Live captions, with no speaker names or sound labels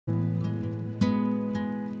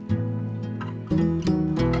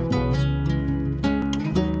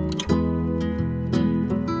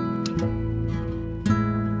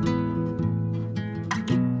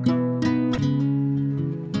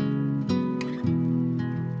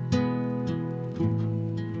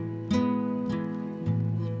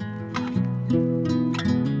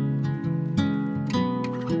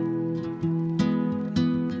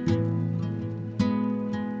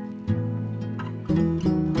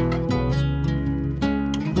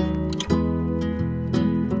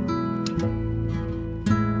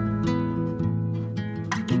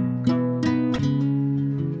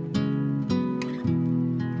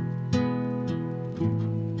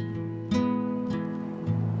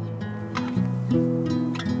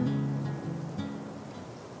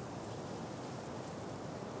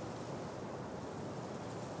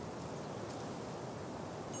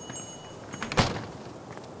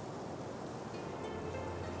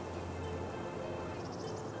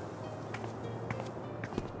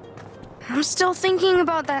I'm still thinking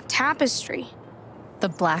about that tapestry. The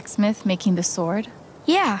blacksmith making the sword?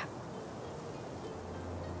 Yeah.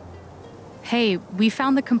 Hey, we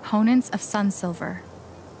found the components of sun silver.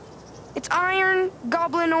 It's iron,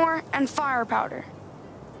 goblin ore, and fire powder.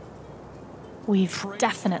 We've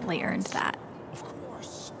definitely earned that. Of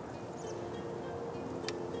course.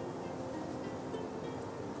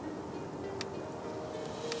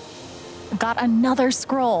 Got another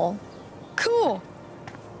scroll. Cool.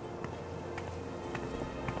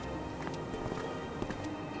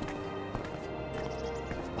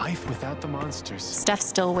 Life without the monsters. Steph's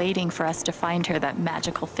still waiting for us to find her that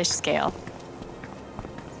magical fish scale.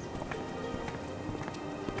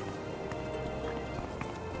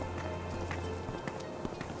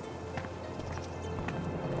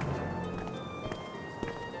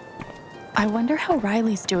 I wonder how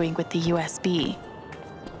Riley's doing with the USB.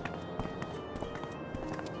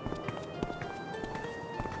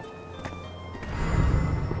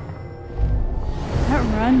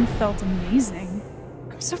 That run felt amazing.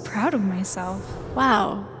 I'm so proud of myself.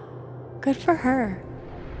 Wow, good for her.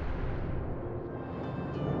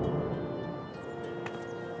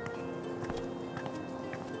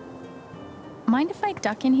 Mind if I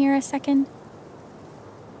duck in here a second?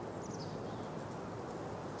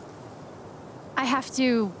 I have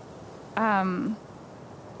to,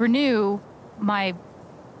 renew my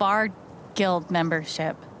Bard Guild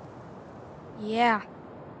membership. Yeah.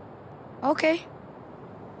 Okay.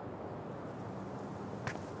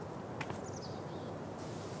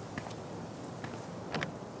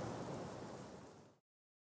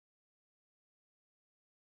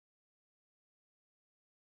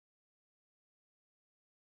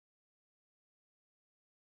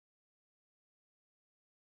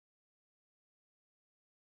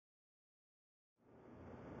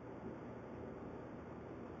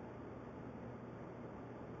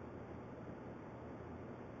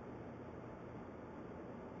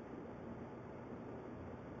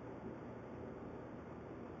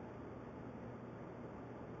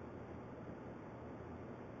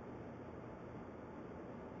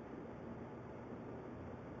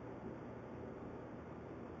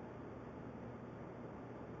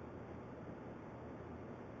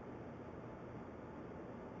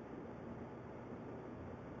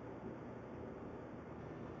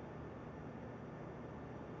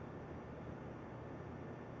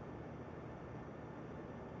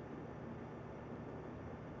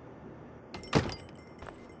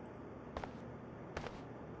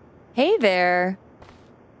 Hey there.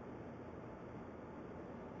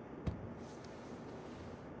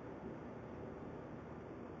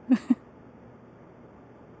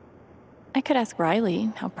 I could ask Riley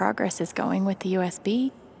how progress is going with the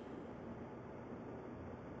USB.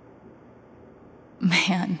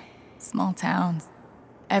 Man, small towns.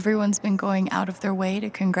 Everyone's been going out of their way to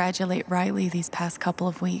congratulate Riley these past couple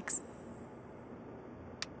of weeks.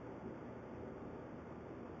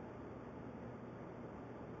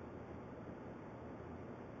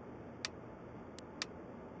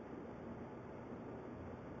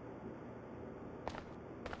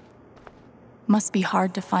 Must be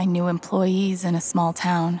hard to find new employees in a small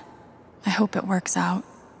town. I hope it works out.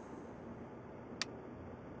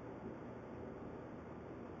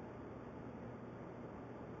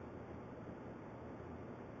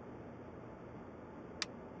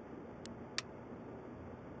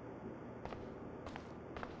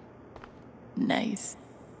 Nice.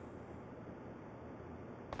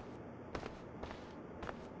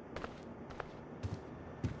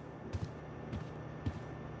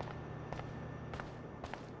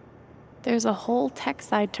 There's a whole tech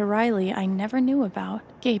side to Riley I never knew about.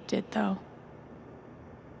 Gabe did, though.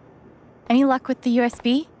 Any luck with the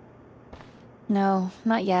USB? No,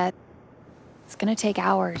 not yet. It's gonna take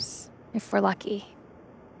hours, if we're lucky.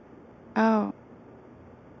 Oh,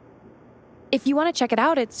 If you want to check it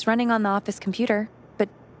out, it's running on the office computer, but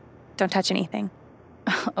don't touch anything.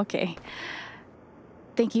 okay.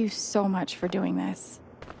 Thank you so much for doing this.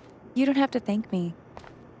 You don't have to thank me.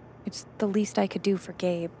 It's the least I could do for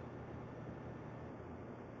Gabe.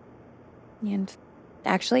 And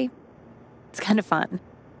actually, it's kind of fun.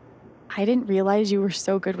 I didn't realize you were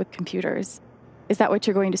so good with computers. Is that what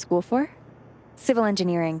you're going to school for? Civil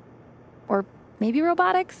engineering. Or maybe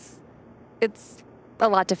robotics? It's a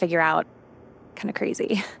lot to figure out. Kind of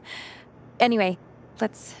crazy. Anyway,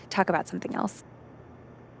 let's talk about something else.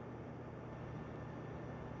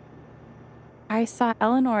 I saw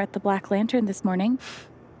Eleanor at the Black Lantern this morning.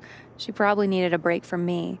 She probably needed a break from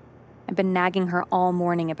me. I've been nagging her all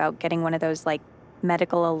morning about getting one of those,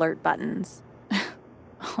 medical alert buttons.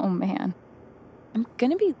 Oh, man. I'm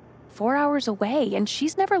gonna be 4 hours away, and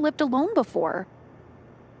she's never lived alone before.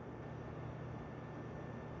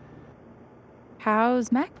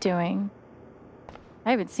 How's Mac doing?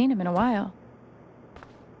 I haven't seen him in a while.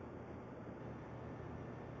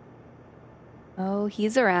 Oh,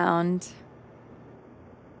 he's around.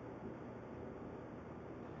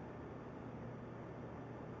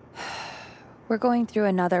 We're going through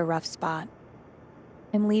another rough spot.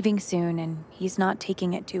 I'm leaving soon, and he's not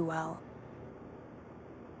taking it too well.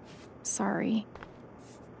 Sorry.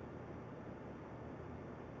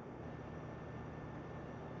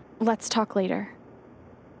 Let's talk later.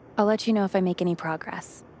 I'll let you know if I make any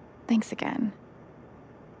progress. Thanks again.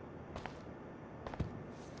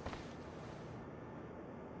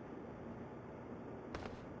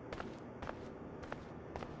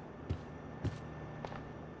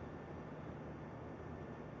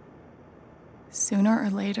 Sooner or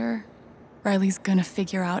later, Riley's gonna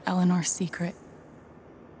figure out Eleanor's secret.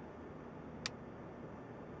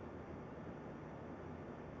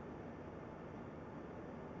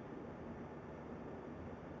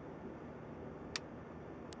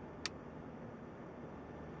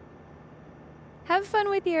 Have fun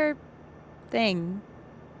with your thing.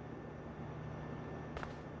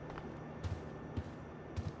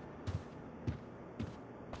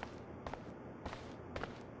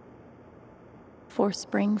 For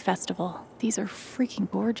Spring Festival. These are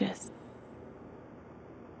freaking gorgeous.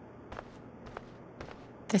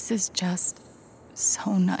 This is just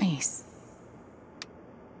so nice.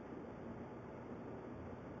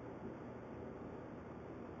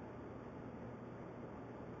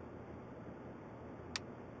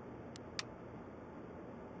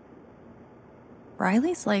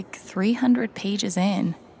 Riley's like 300 pages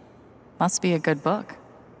in. Must be a good book.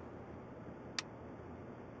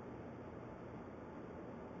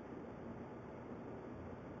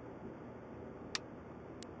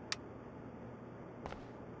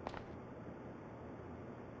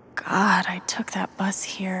 God, I took that bus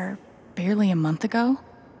here barely a month ago.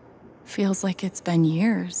 Feels like it's been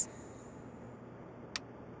years.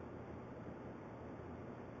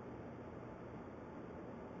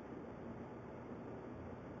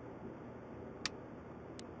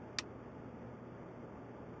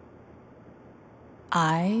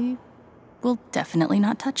 I will definitely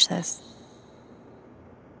not touch this.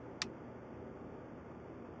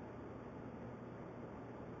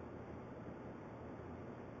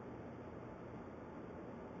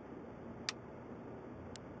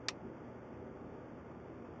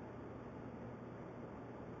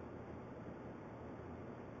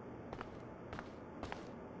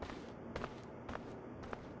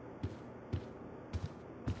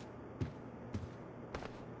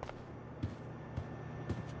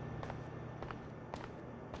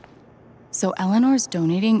 So Eleanor's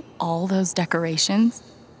donating all those decorations?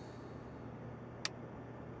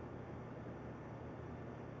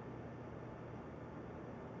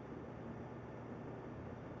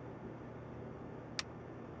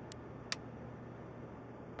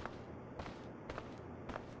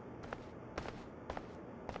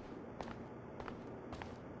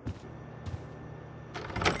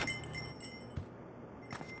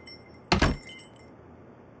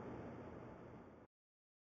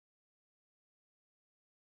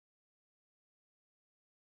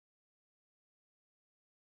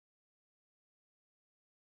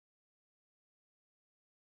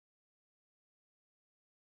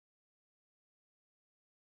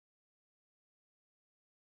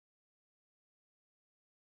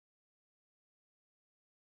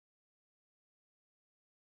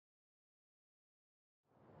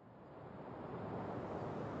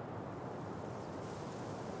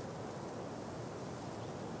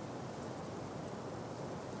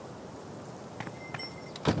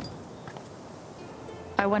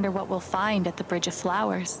 I wonder what we'll find at the Bridge of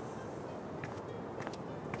Flowers.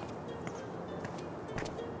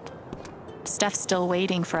 Steph's still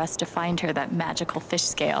waiting for us to find her that magical fish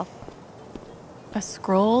scale. A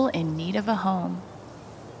scroll in need of a home.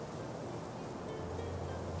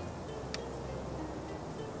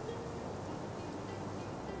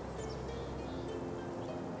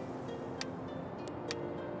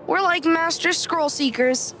 We're like master scroll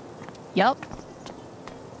seekers. Yup.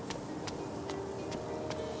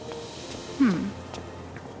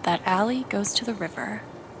 That alley goes to the river.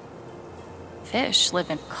 Fish live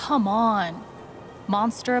in... Come on.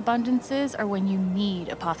 Monster abundances are when you need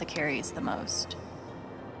apothecaries the most.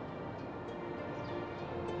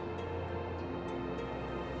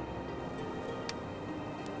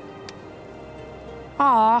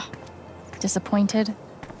 Aw, Disappointed?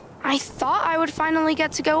 I thought I would finally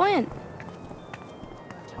get to go in.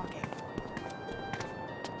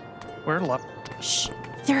 We're Shh,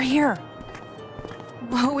 they're here.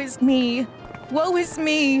 Woe is me. Woe is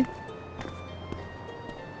me.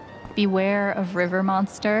 Beware of river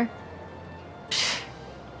monster.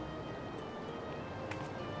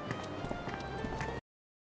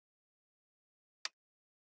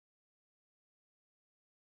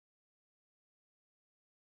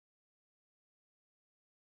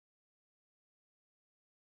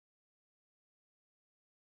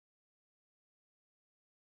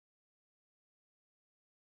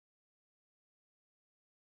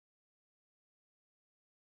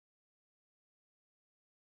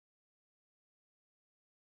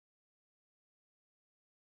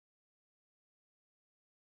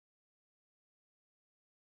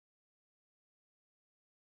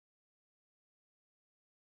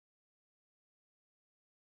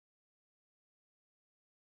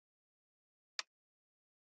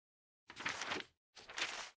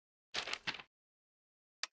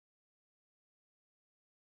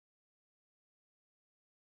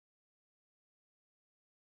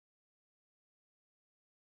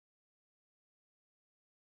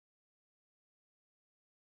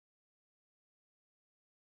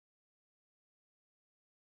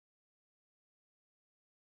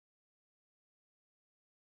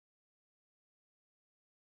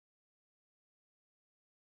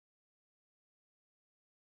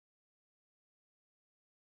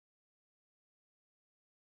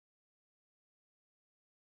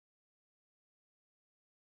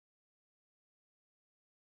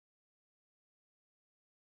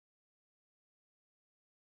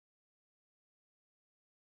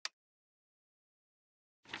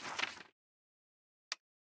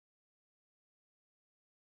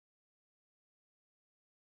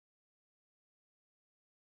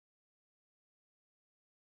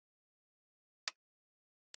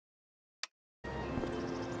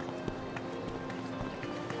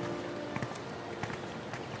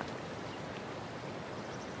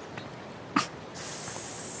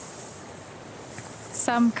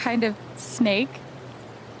 Some kind of snake?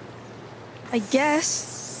 I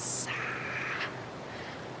guess.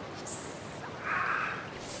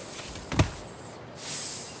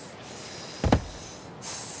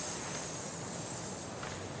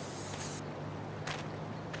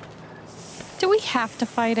 Do we have to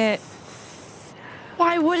fight it?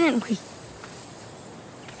 Why wouldn't we?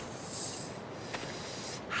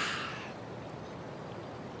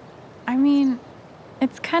 I mean,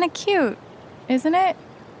 it's kind of cute, isn't it?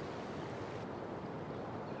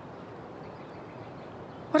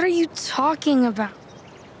 What are you talking about?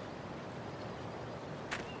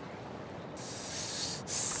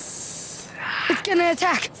 It's gonna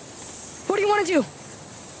attack. What do you want to do?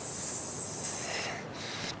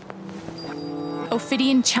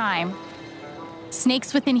 Ophidian chime.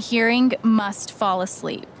 Snakes within hearing must fall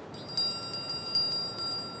asleep.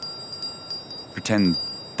 Pretend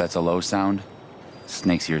that's a low sound.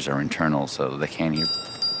 Snake's ears are internal, so they can't hear.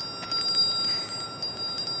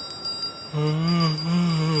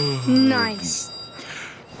 Nice.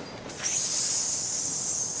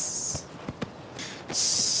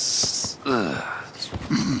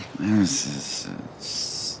 This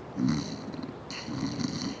is.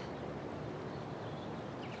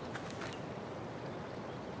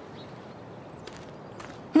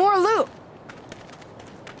 More loot.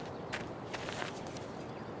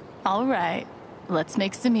 All right, let's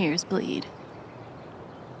make some ears bleed.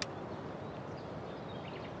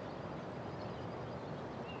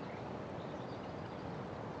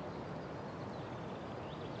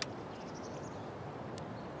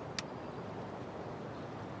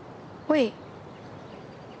 Wait.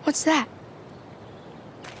 What's that?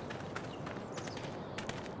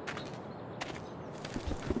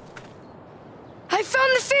 I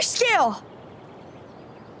found the fish scale!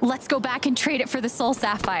 Let's go back and trade it for the Soul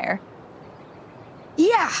Sapphire.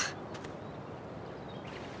 Yeah!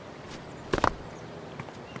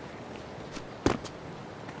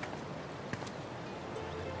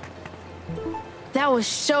 That was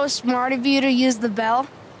so smart of you to use the bell.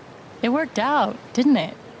 It worked out, didn't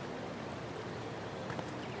it?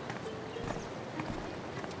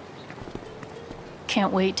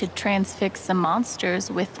 Can't wait to transfix some monsters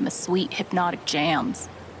with my sweet hypnotic jams.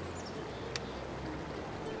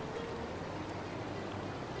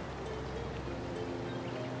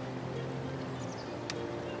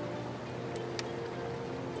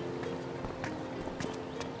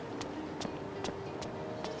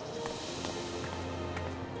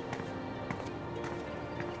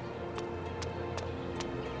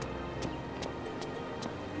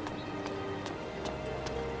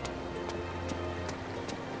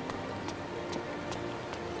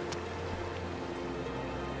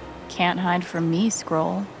 Can't hide from me,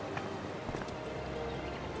 Scroll.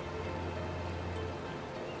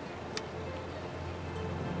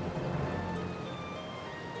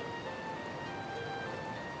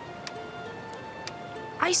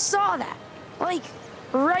 I saw that. Like,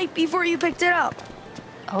 right before you picked it up.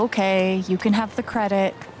 Okay, you can have the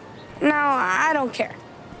credit. No, I don't care.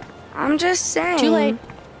 I'm just saying. Too late.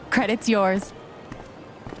 Credit's yours.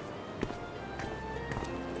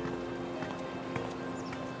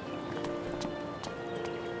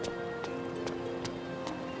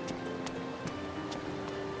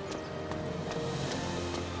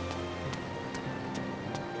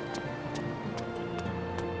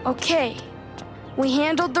 Okay, we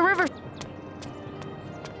handled the river.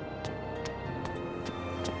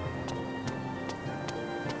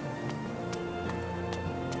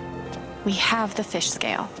 We have the fish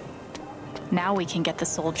scale. Now we can get the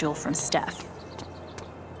soul jewel from Steph.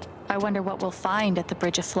 I wonder what we'll find at the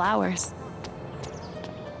Bridge of Flowers.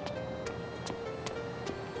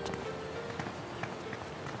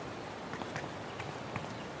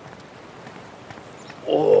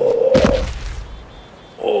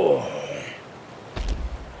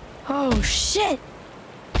 Oh shit!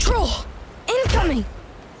 Troll! Incoming!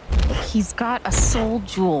 He's got a soul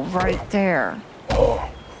jewel right there. Oh,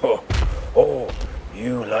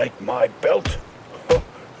 you like my belt?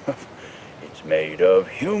 It's made of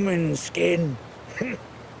human skin.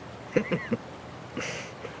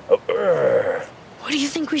 What do you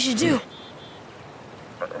think we should do?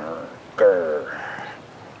 Grr.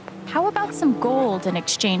 How about some gold in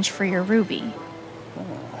exchange for your ruby?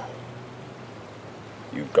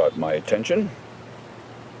 You've got my attention.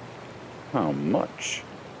 How much?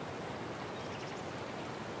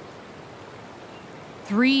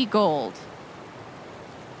 3 gold.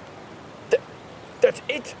 That's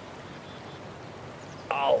it?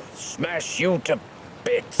 I'll smash you to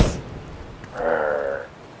bits. Grr.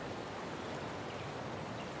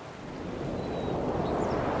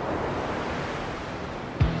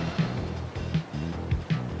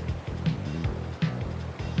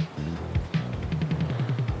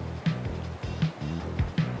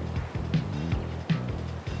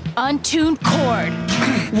 Untuned cord.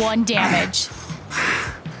 1 damage.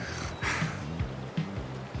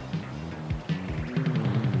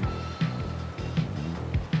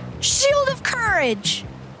 Shield of Courage!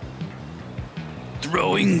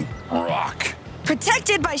 Throwing rock.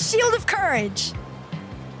 Protected by Shield of Courage!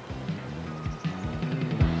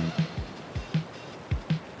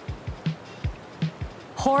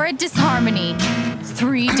 Horrid Disharmony.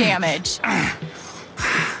 3 damage.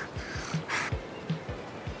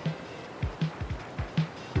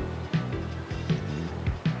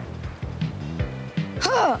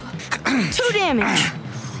 Huh. 2 damage.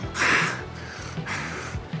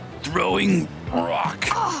 Throwing rock.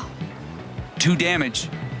 2 damage.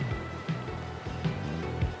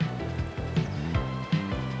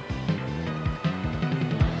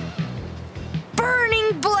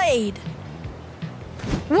 Burning Blade!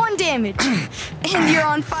 1 damage. And you're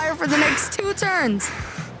on fire for the next 2 turns.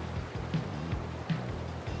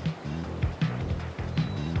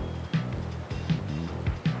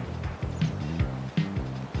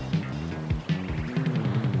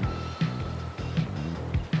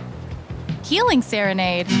 Healing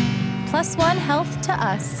Serenade. +1 health to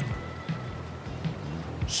us.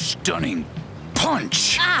 Stunning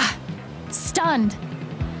punch. Ah! Stunned.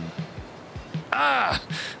 Ah!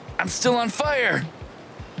 I'm still on fire.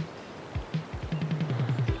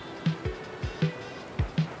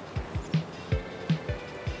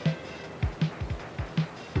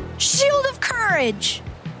 Shield of Courage!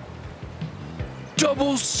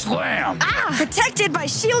 Double slam. Protected by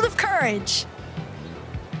Shield of Courage!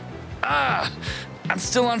 Ah! I'm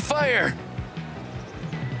still on fire.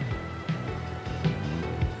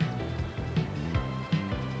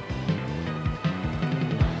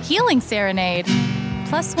 healing serenade.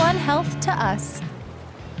 +1 health to us.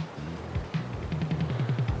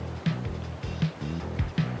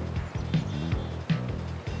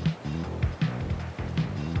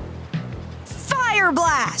 Fire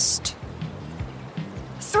blast!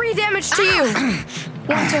 3 damage to you.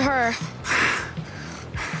 1 to her.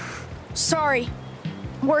 Sorry.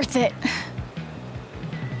 Worth it.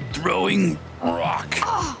 Throwing rock.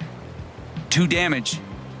 2 damage.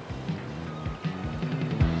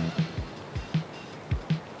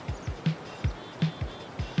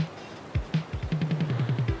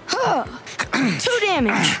 Huh. 2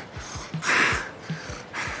 damage.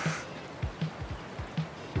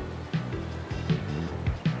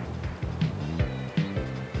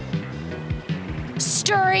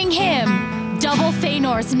 Stirring him. Double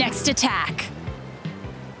Feanor's next attack.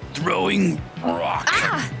 Throwing rock.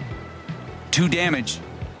 2 damage.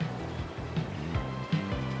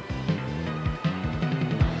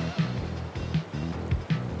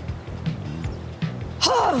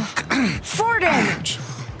 Huh. 4 damage.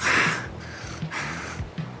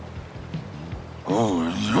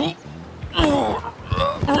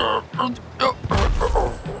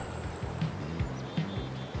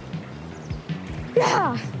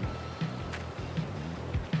 Yeah.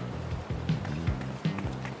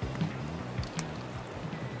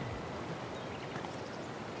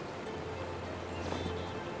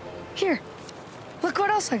 Here, look what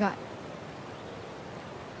else I got.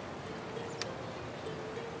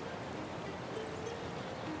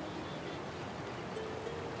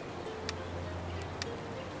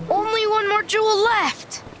 Only 1 more jewel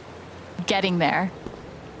left. Getting there.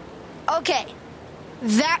 Okay,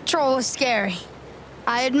 that troll was scary.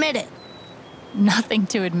 I admit it. Nothing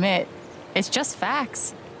to admit. It's just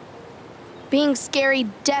facts. Being scary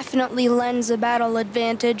definitely lends a battle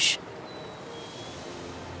advantage.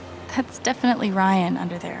 That's definitely Ryan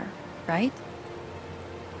under there, right?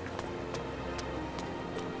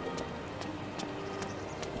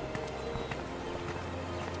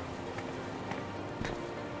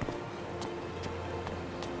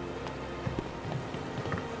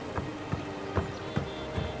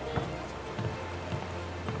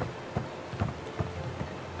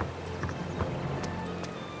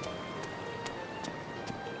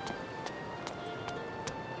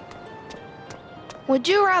 Would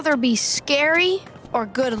you rather be scary or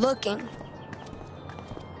good looking?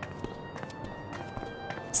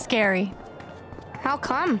 Scary. How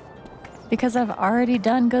come? Because I've already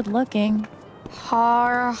done good looking.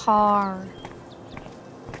 Har.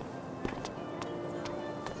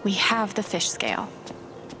 We have the fish scale.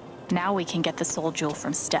 Now we can get the soul jewel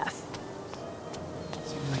from Steph.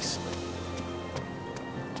 Nice.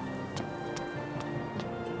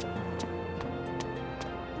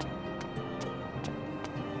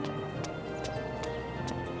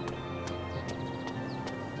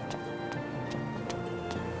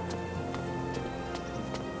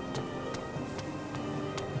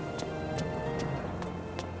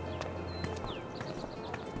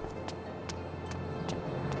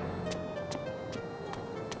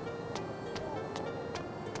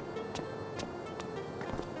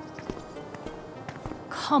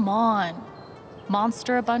 Come on.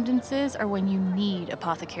 Monster abundances are when you need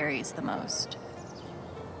apothecaries the most.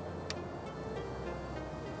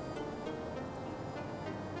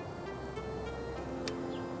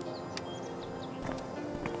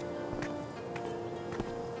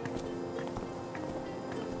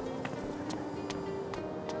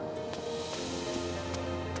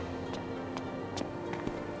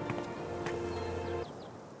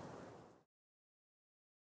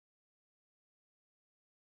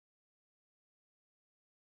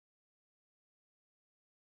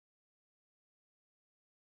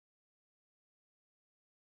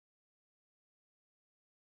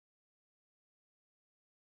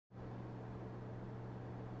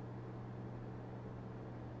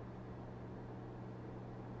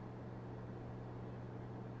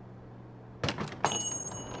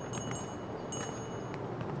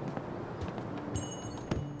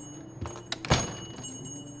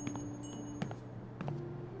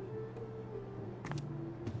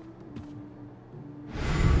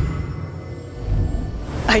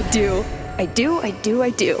 I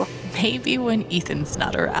do. Maybe when Ethan's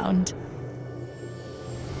not around.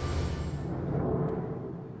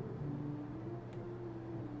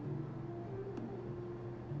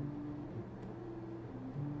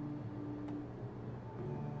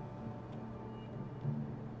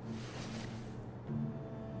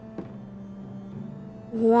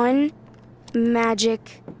 One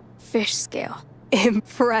magic fish scale.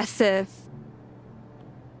 Impressive.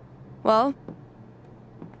 Well,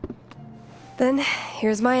 Then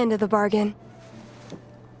here's my end of the bargain.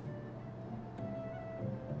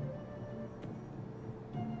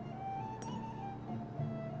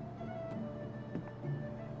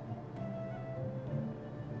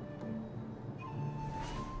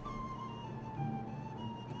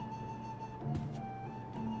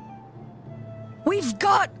 We've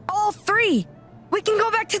got all three! We can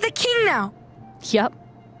go back to the king now! Yep.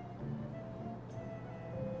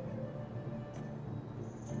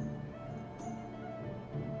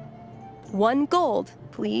 One gold,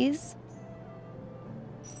 please.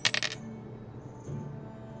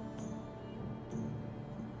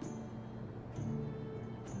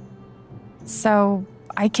 So,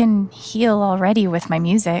 I can heal already with my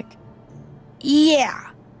music.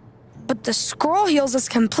 Yeah. But the scroll heals us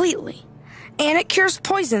completely. And it cures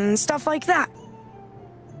poison and stuff like that.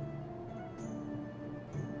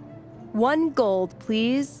 One gold,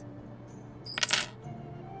 please.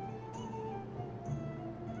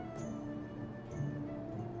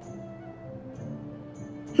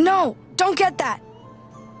 No, don't get that.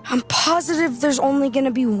 I'm positive there's only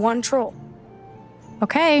gonna be one troll.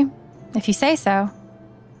 Okay, if you say so.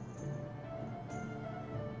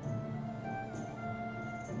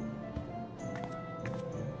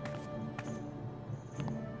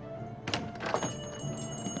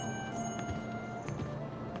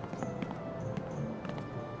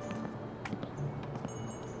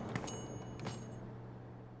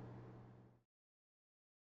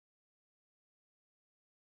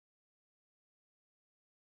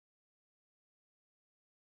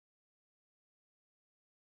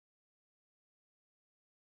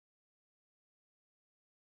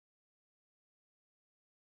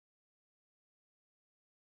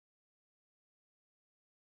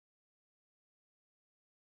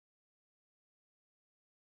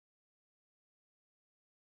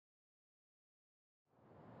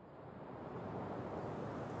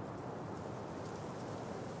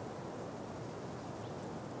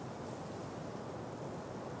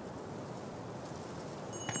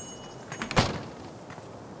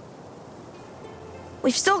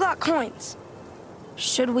 We've still got coins.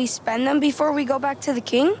 Should we spend them before we go back to the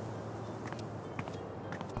king?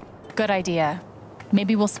 Good idea.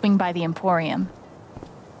 Maybe we'll swing by the Emporium.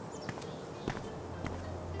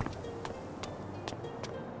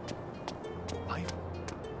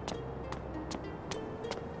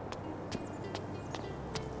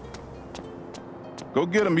 Go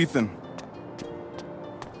get him, Ethan.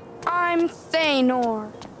 I'm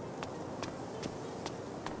Thanor.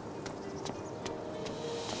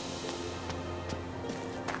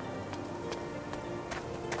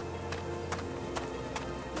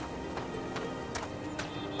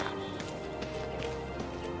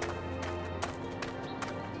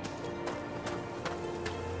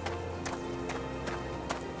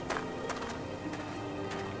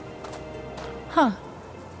 Huh.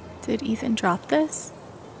 Did Ethan drop this?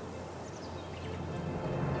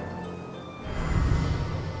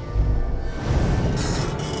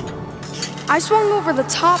 I swung over the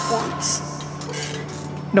top once.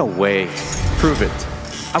 No way. Prove it.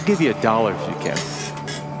 I'll give you $1 if you can.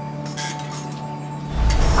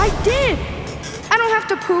 I did! I don't have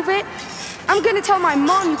to prove it. I'm gonna tell my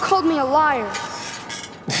mom you called me a liar.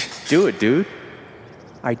 Do it, dude.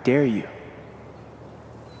 I dare you.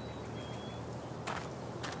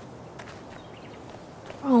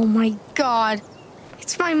 Oh my god.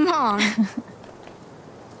 It's my mom.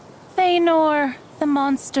 Thanor, the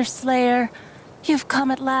monster slayer, you've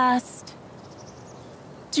come at last.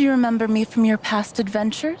 Do you remember me from your past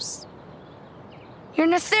adventures? You're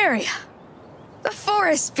Netheria, the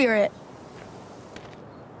forest spirit.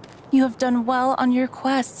 You have done well on your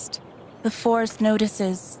quest. The forest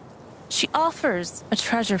notices. She offers a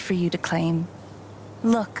treasure for you to claim.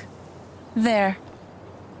 Look, there.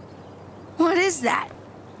 What is that?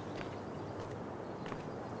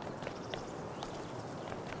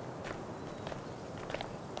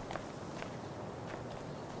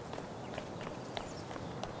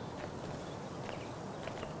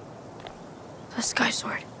 The Sky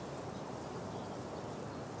Sword.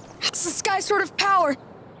 It's the Sky Sword of Power.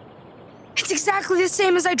 It's exactly the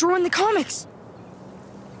same as I drew in the comics.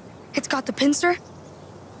 It's got the pincer,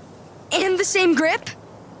 and the same grip,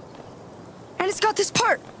 and it's got this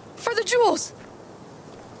part for the jewels.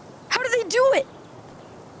 How do they do it?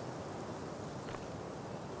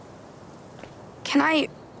 Can I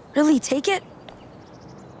really take it?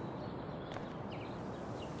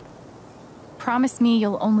 Promise me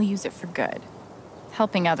you'll only use it for good.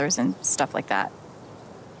 Helping others and stuff like that.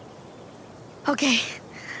 Okay.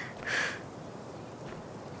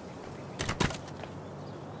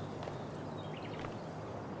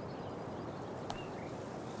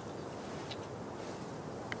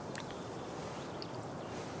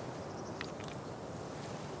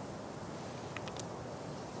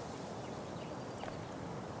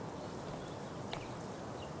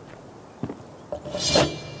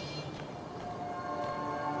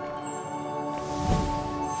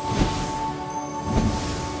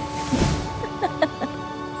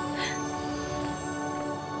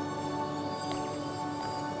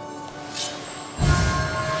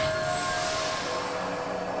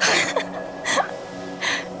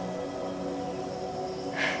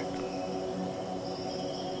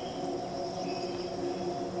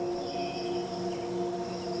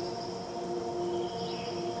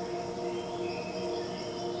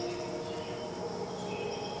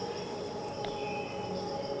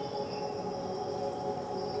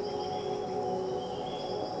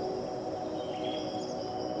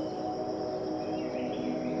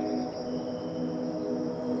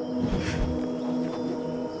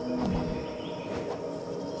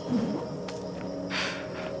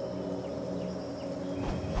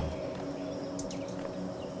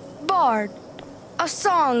 bard. A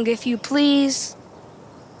song, if you please.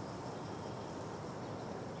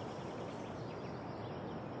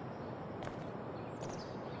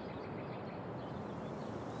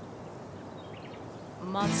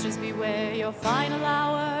 Monsters beware your final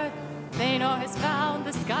hour. Thanor has found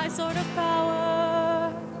the sky sword of power.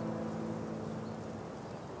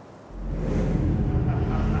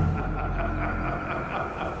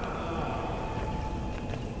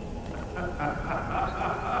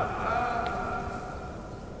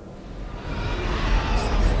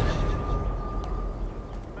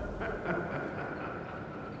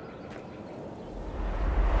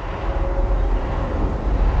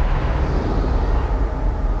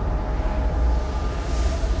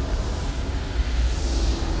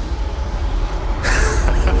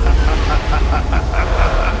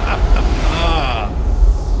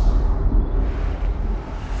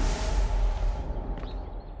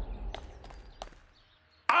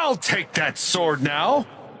 I'll take that sword now,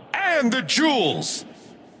 and the jewels!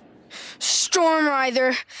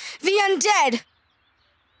 Stormrider, the undead!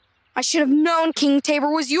 I should have known King Tabor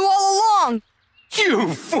was you all along!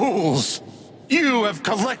 You fools! You have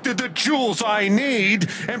collected the jewels I need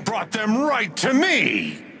and brought them right to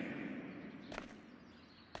me!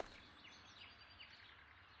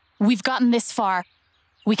 We've gotten this far.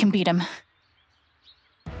 We can beat him.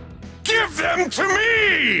 Give them to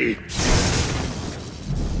me!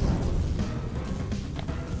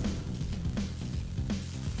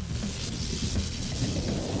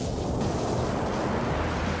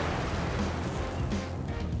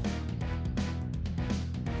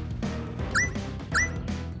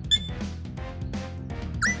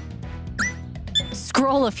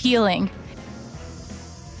 Scroll of healing.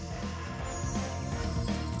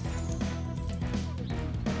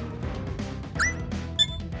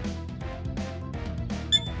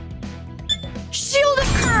 Shield of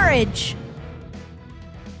courage!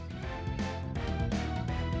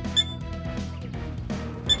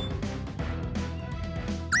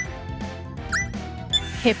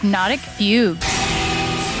 Hypnotic fugue.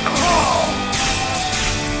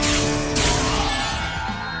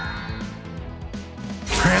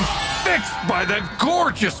 Transfixed by that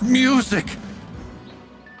gorgeous music!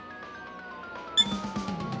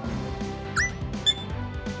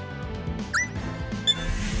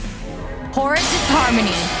 Horrid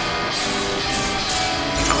disharmony.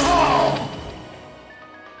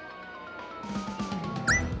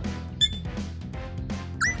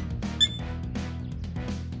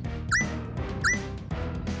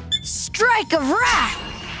 Strike of wrath!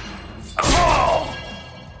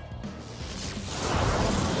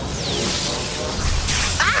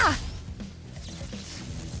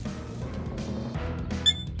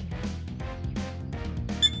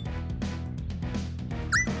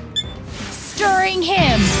 Stirring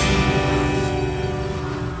him.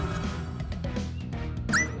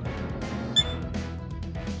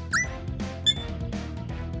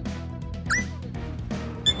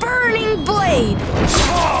 Burning blade!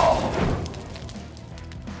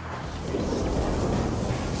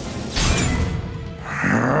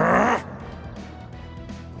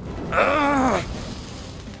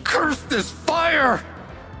 Curse this fire!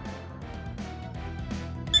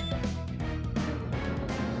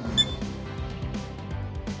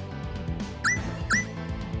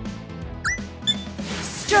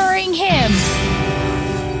 Stirring him.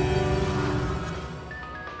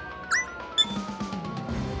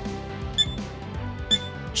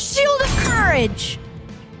 Shield of courage!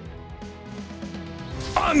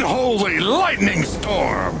 Unholy lightning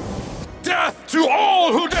storm! Death to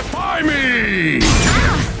all who defy me!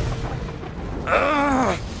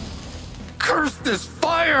 Curse this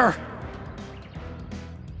fire!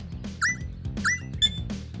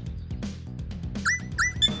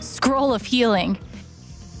 Scroll of healing.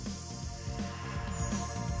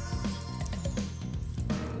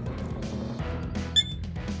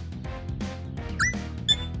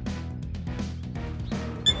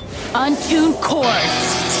 Untuned chords.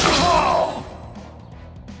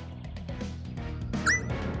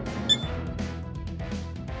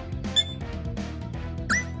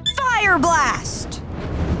 Fire blast!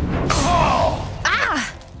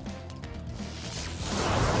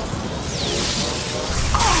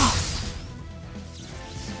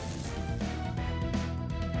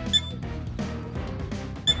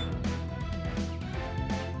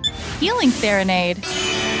 Healing serenade.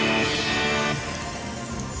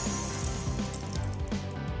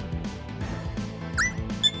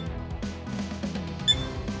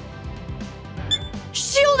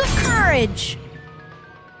 Shield of courage!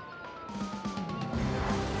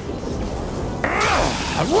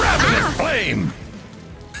 A ravenous flame!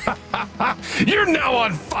 You're now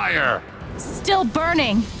on fire! Still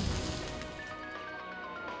burning.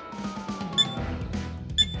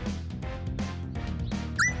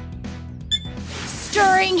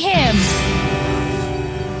 Stirring him.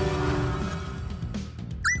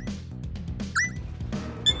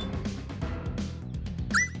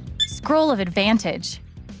 Scroll of advantage.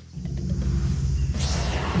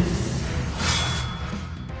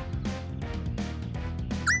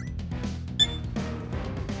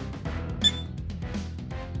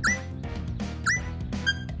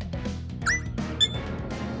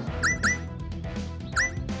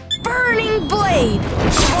 Burning blade!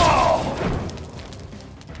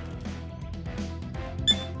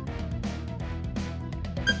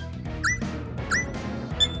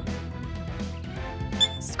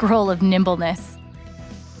 Scroll of nimbleness.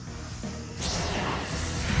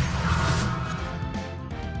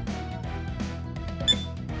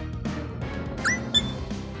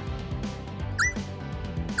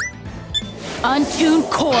 Untuned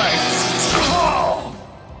chord.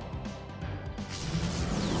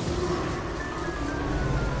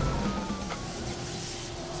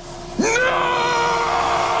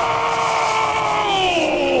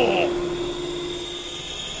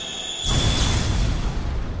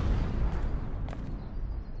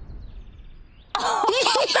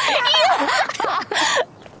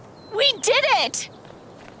 We did it!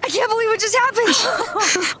 I can't believe what just happened!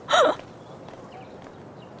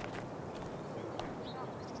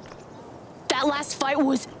 That last fight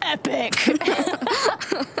was epic!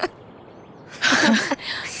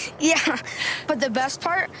 Yeah, but the best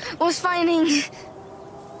part was finding...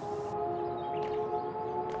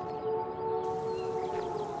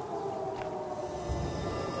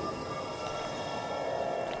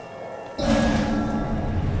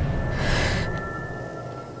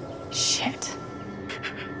 Shit.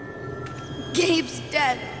 Gabe's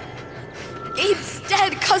dead. Gabe's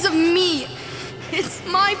dead because of me. It's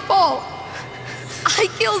my fault. I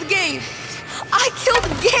killed Gabe. I killed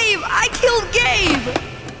Gabe. I killed Gabe.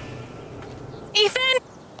 Ethan?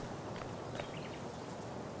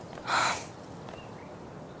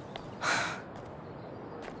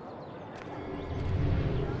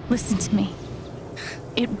 Listen to me.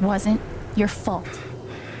 It wasn't your fault.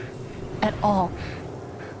 At all.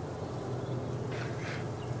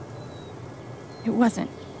 It wasn't.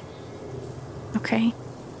 Okay?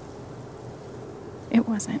 It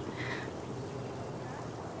wasn't.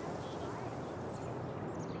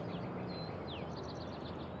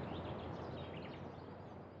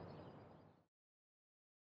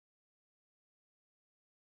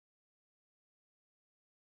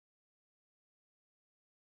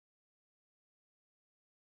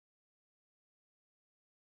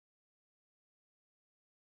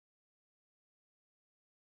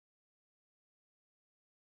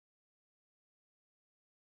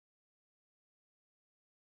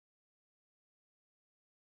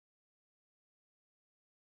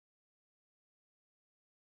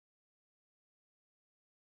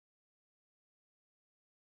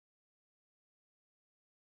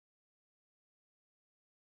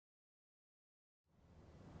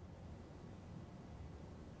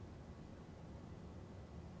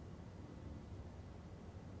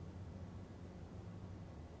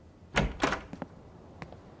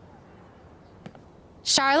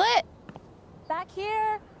 Charlotte? Back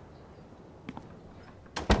here.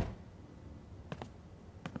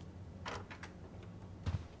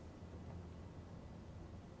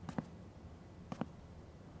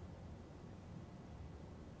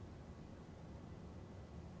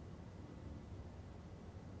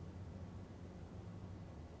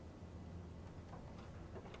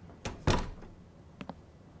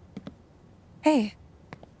 Hey.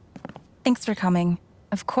 Thanks for coming.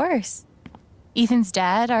 Of course. Ethan's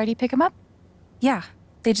dad already pick him up? Yeah,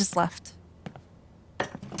 they just left.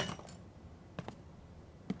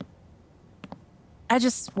 I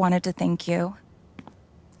just wanted to thank you.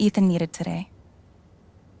 Ethan needed today.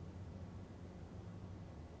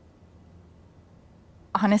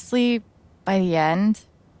 Honestly, by the end,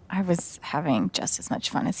 I was having just as much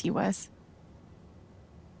fun as he was.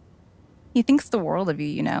 He thinks the world of you,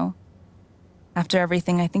 you know. After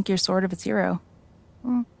everything, I think you're sort of his hero.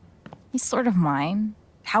 He's sort of mine.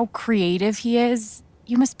 How creative he is.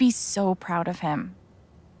 You must be so proud of him.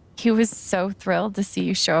 He was so thrilled to see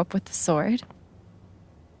you show up with the sword.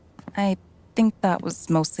 I think that was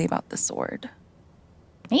mostly about the sword.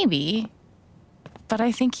 Maybe. But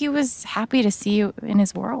I think he was happy to see you in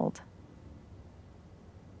his world.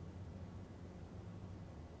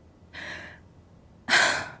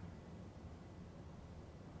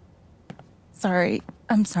 Sorry.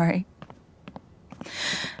 I'm sorry.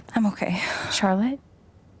 I'm okay. Charlotte?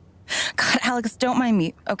 God, Alex, don't mind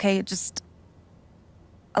me, okay? Just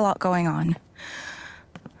a lot going on.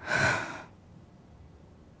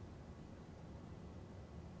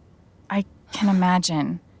 I can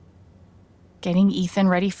imagine. Getting Ethan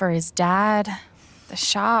ready for his dad, the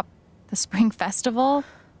shop, the spring festival.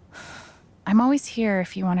 I'm always here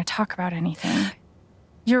if you want to talk about anything.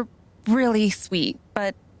 You're really sweet,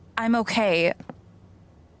 but I'm okay.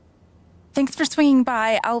 Thanks for swinging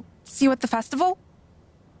by. I'll see you at the festival.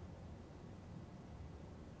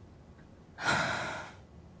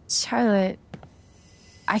 Charlotte,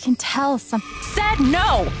 I can tell something. Said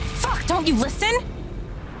no! Fuck, don't you listen?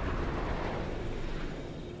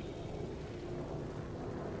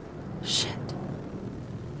 Shit.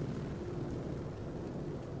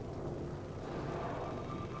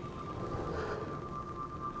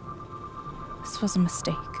 This was a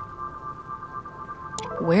mistake.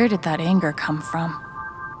 Where did that anger come from?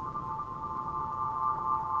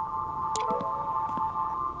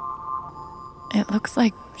 It looks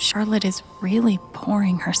like Charlotte is really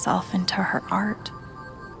pouring herself into her art.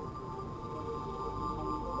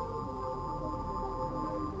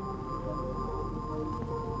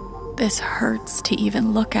 This hurts to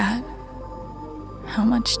even look at. How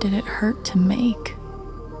much did it hurt to make?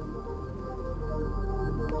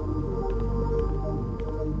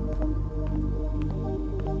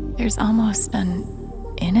 There's almost an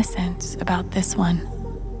innocence about this one.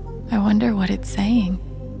 I wonder what it's saying.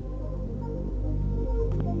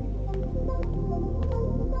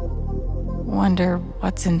 Wonder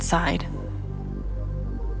what's inside.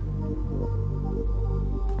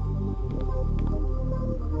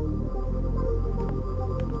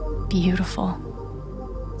 Beautiful.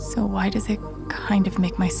 So why does it kind of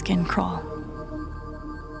make my skin crawl?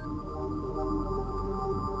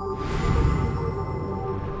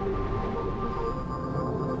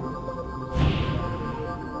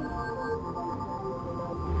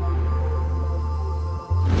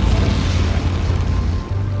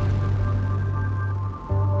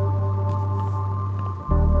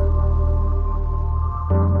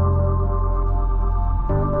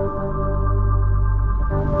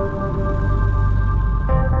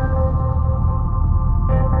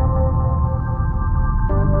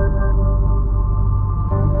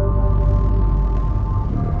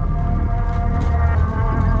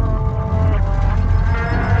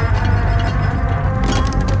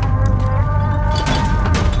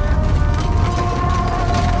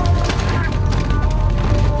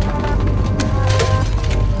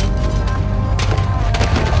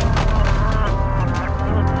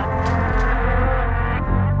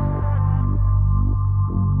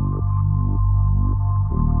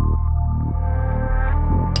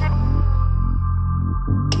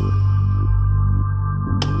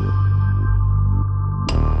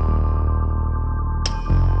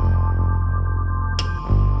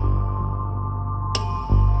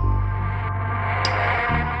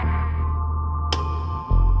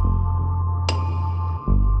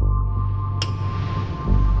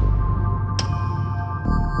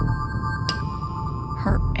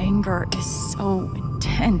 Anger is so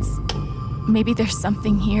intense. Maybe there's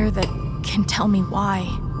something here that can tell me why.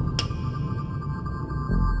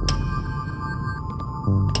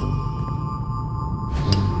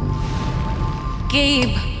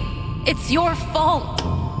 Gabe, it's your fault.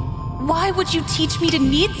 Why would you teach me to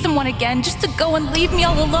need someone again just to go and leave me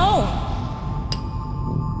all alone?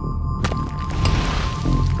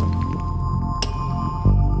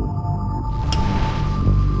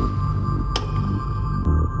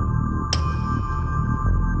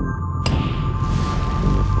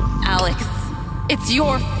 Alex, it's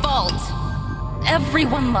your fault.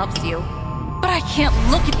 Everyone loves you. But I can't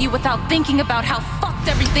look at you without thinking about how fucked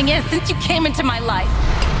everything is since you came into my life.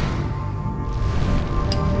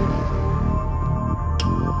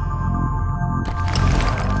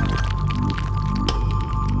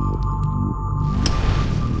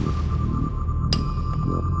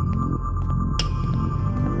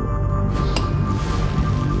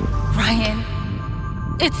 Ryan,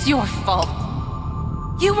 it's your fault.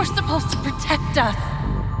 You were supposed to protect us.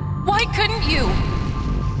 Why couldn't you?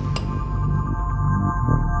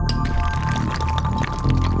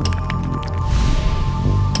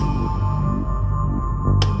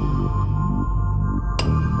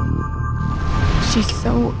 She's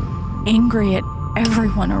so angry at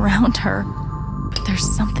everyone around her, but there's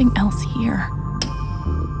something else here.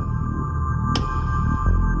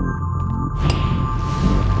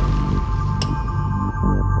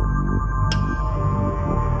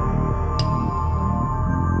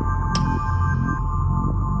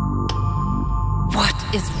 What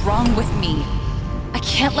is wrong with me? I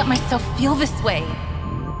can't let myself feel this way.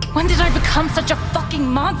 When did I become such a fucking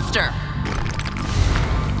monster?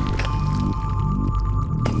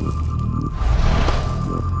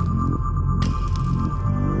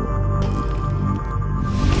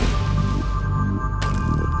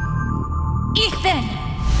 Ethan!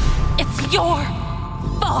 It's your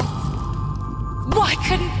fault! Why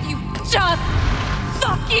couldn't you just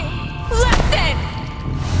fucking listen?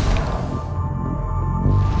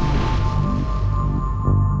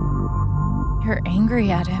 You're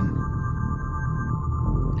angry at him.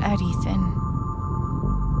 At Ethan.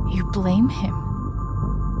 You blame him.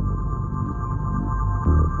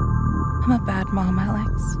 I'm a bad mom,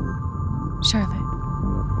 Alex. Charlotte.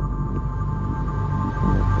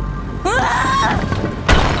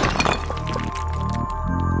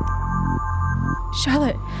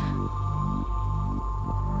 Charlotte.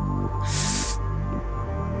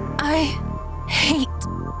 I hate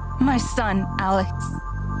my son, Alex.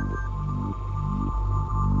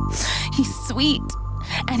 He's sweet,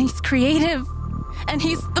 and he's creative, and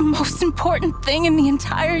he's the most important thing in the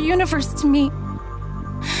entire universe to me.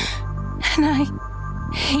 And I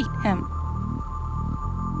hate him.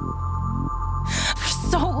 For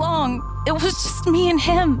so long, it was just me and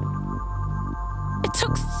him. It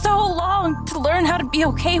took so long to learn how to be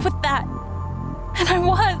okay with that. And I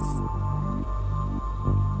was.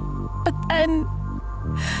 But then,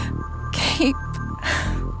 Gabe,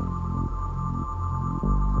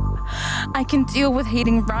 I can deal with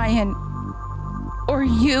hating Ryan, or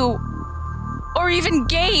you, or even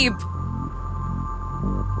Gabe.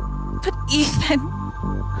 But Ethan,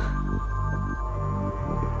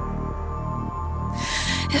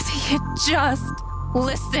 if he had just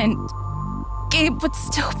listened, Gabe would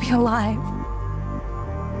still be alive.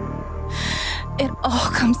 It all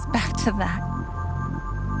comes back to that.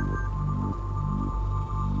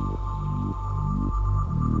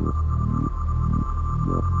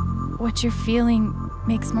 What you're feeling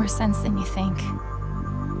makes more sense than you think.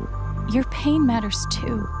 Your pain matters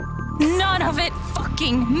too. None of it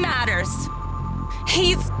fucking matters.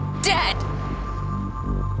 He's dead.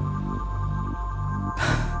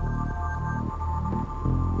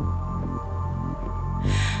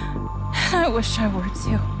 I wish I were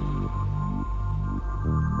too.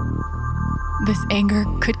 This anger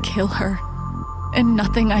could kill her, and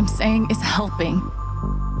nothing I'm saying is helping.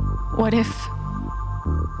 What if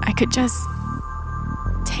I could just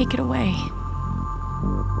take it away?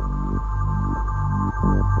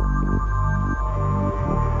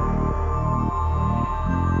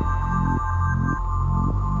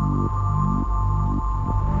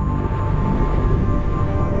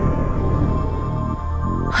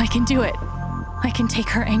 I can do it. I can take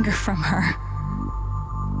her anger from her.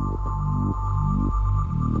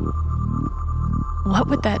 What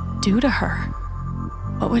would that do to her?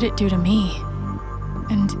 What would it do to me?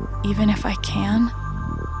 And even if I can,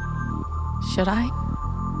 should I?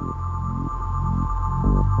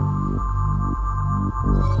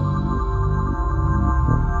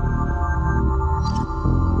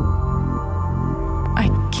 I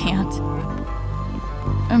can't.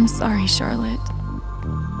 I'm sorry, Charlotte.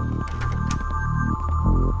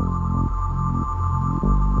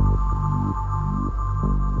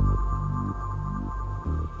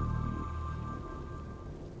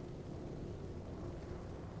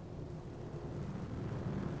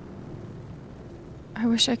 I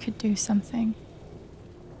wish I could do something.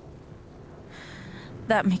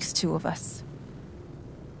 That makes two of us.